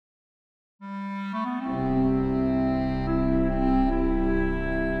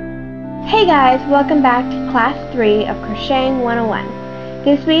Hey guys, welcome back to Class 3 of Crocheting 101.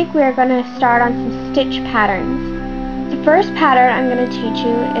 This week we are going to start on some stitch patterns. The first pattern I'm going to teach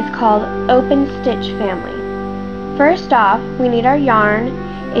you is called Open Stitch Family. First off, we need our yarn.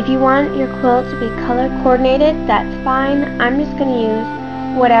 If you want your quilt to be color coordinated, that's fine. I'm just going to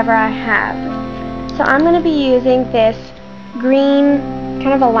use whatever I have. So I'm going to be using this green,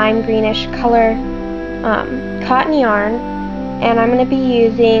 kind of a lime greenish color cotton yarn, and I'm going to be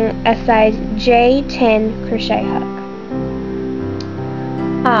using a size J10 crochet hook.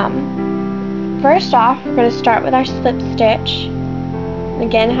 First off, we're going to start with our slip stitch.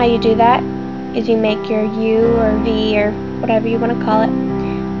 Again, how you do that is you make your U or V or whatever you want to call it.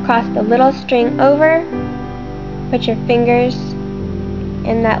 Cross the little string over, put your fingers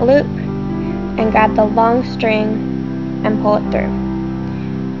in that loop, and grab the long string and pull it through.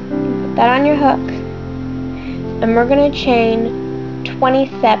 Put that on your hook. And we're going to chain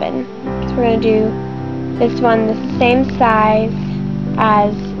 27. So we're going to do this one the same size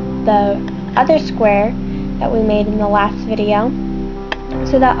as the other square that we made in the last video,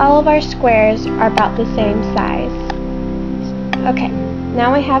 so that all of our squares are about the same size. Okay,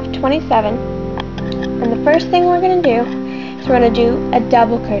 now we have 27, and the first thing we're going to do is we're going to do a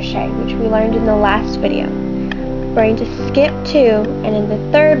double crochet, which we learned in the last video. We're going to skip 2, and in the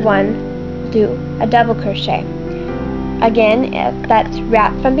third one do a double crochet. Again, if that's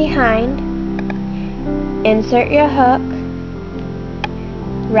wrap from behind, insert your hook,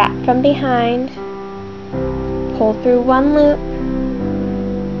 wrap from behind, pull through one loop,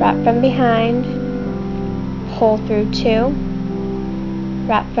 wrap from behind, pull through 2,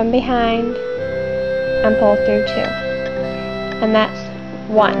 wrap from behind, and pull through 2. And that's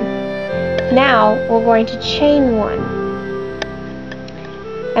 1. Now we're going to chain 1.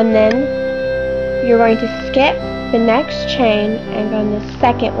 And then you're going to skip the next chain and go in the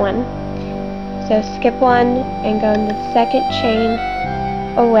second one. So skip 1 and go in the second chain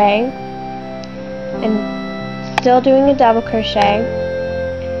away, and still doing a double crochet.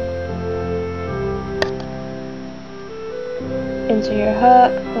 Insert your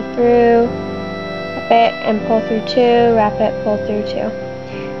hook, pull through, wrap it, and pull through 2, wrap it, pull through 2.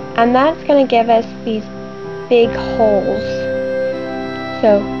 And that's going to give us these big holes.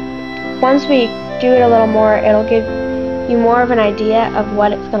 So once we do it a little more, it'll give you more of an idea of what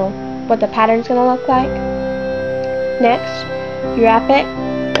the pattern's gonna look like. Next, you wrap it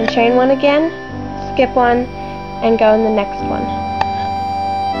and chain 1 again, skip 1, and go in the next one.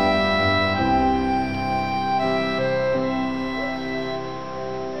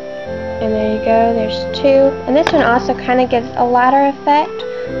 And there you go, there's 2. And this one also kind of gives a ladder effect,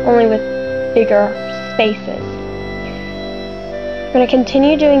 only with bigger spaces. We're going to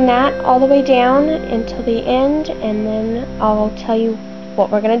continue doing that all the way down until the end, and then I'll tell you what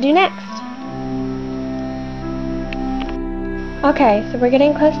we're going to do next. Okay, so we're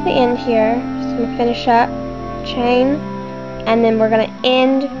getting close to the end here. Just going to finish up, chain, and then we're going to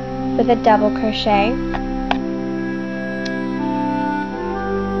end with a double crochet.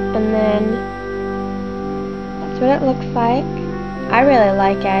 And then that's what it looks like. I really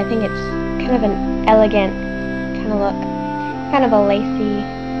like it. I think it's kind of an elegant kind of look. Kind of a lacy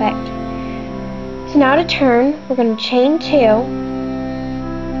effect. So now to turn, we're going to chain 2,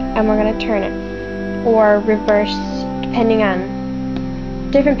 and we're going to turn it, or reverse, depending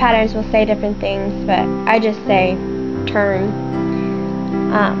on different patterns will say different things, but I just say turn.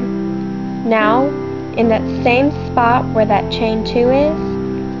 Now in that same spot where that chain 2 is,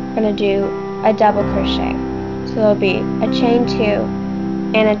 we're going to do a double crochet. So there'll be a chain 2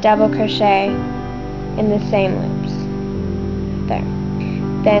 and a double crochet in the same loops. There.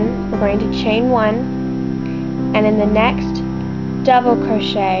 Then we're going to chain 1, and in the next double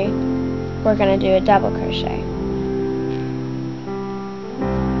crochet we're going to do a double crochet,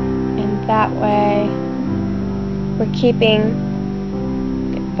 and that way we're keeping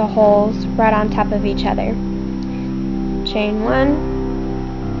the holes right on top of each other. Chain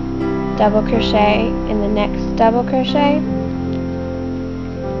 1, double crochet in the next double crochet,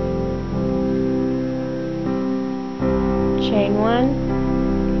 chain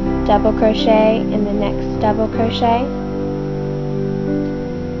 1, double crochet in the next double crochet,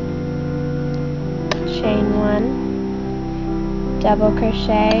 chain 1, double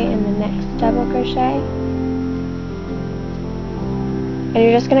crochet in the next double crochet, and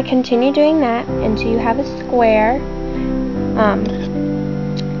you're just going to continue doing that until you have a square,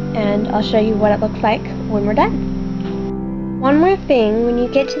 and I'll show you what it looks like when we're done. One more thing, when you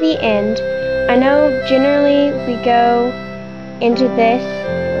get to the end, I know generally we go into this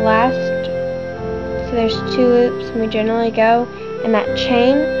last, so there's 2 loops, and we generally go in that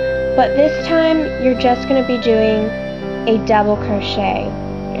chain, But this time you're just going to be doing a double crochet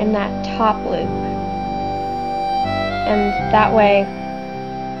in that top loop, and that way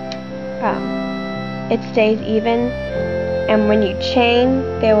it stays even, and when you chain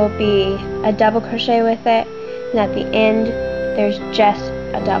there will be a double crochet with it, and at the end there's just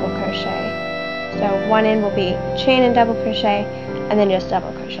a double crochet. So one end will be chain and double crochet, and then just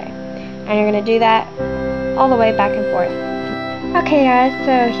double crochet, and you're going to do that all the way back and forth. Okay guys,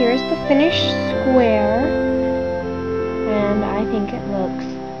 so here's the finished square, and I think it looks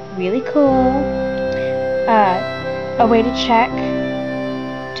really cool. A way to check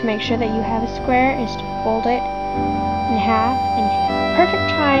to make sure that you have a square is to fold it in half, and if you have a perfect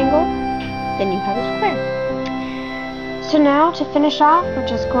triangle, then you have a square. So now to finish off, we're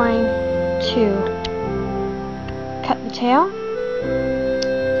just going to cut the tail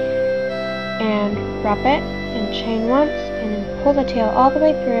and wrap it and chain once, and then pull the tail all the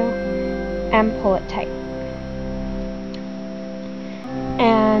way through and pull it tight.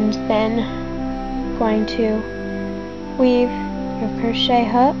 And then going to weave your crochet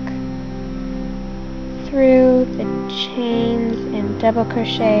hook through the chains and double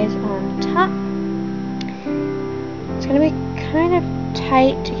crochets on top. It's going to be kind of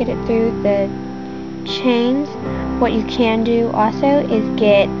tight to get it through the chains. What you can do also is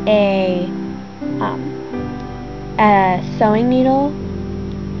get a sewing needle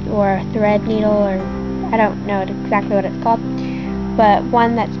or a thread needle, or I don't know exactly what it's called, but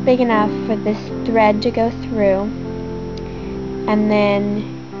one that's big enough for this thread to go through, and then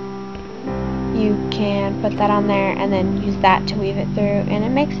you can put that on there and then use that to weave it through, and it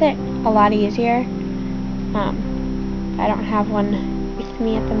makes it a lot easier. I don't have one with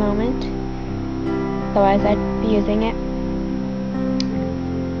me at the moment, otherwise I'd be using it.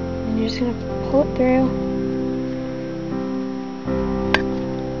 And you're just going to pull it through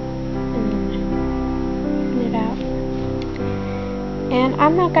and it out. And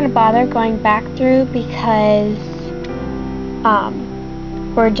I'm not going to bother going back through because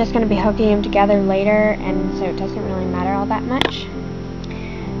we're just going to be hooking them together later, and so it doesn't really matter all that much.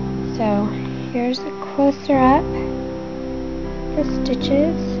 So here's a closer up, the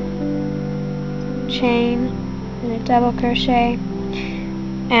stitches, chain, and a double crochet.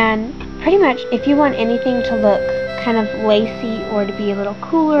 And pretty much if you want anything to look kind of lacy or to be a little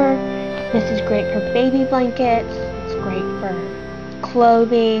cooler, this is great for baby blankets, it's great for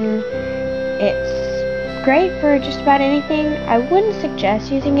clothing, it's great for just about anything. I wouldn't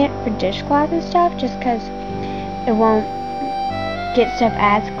suggest using it for dishcloths and stuff, just because it won't get stuff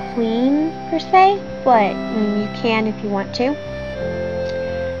as clean per se, but you can if you want to.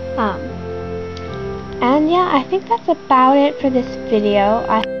 And yeah, I think that's about it for this video.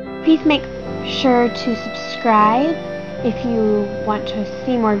 Please make sure to subscribe if you want to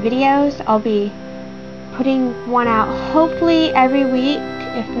see more videos. I'll be putting one out hopefully every week,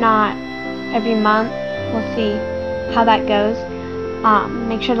 if not every month. We'll see how that goes.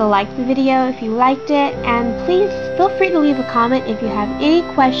 Make sure to like the video if you liked it, and please feel free to leave a comment if you have any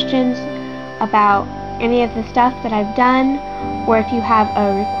questions about any of the stuff that I've done, or if you have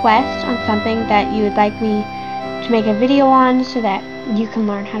a request on something that you would like me to make a video on so that you can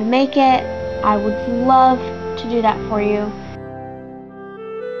learn how to make it. I would love to do that for you.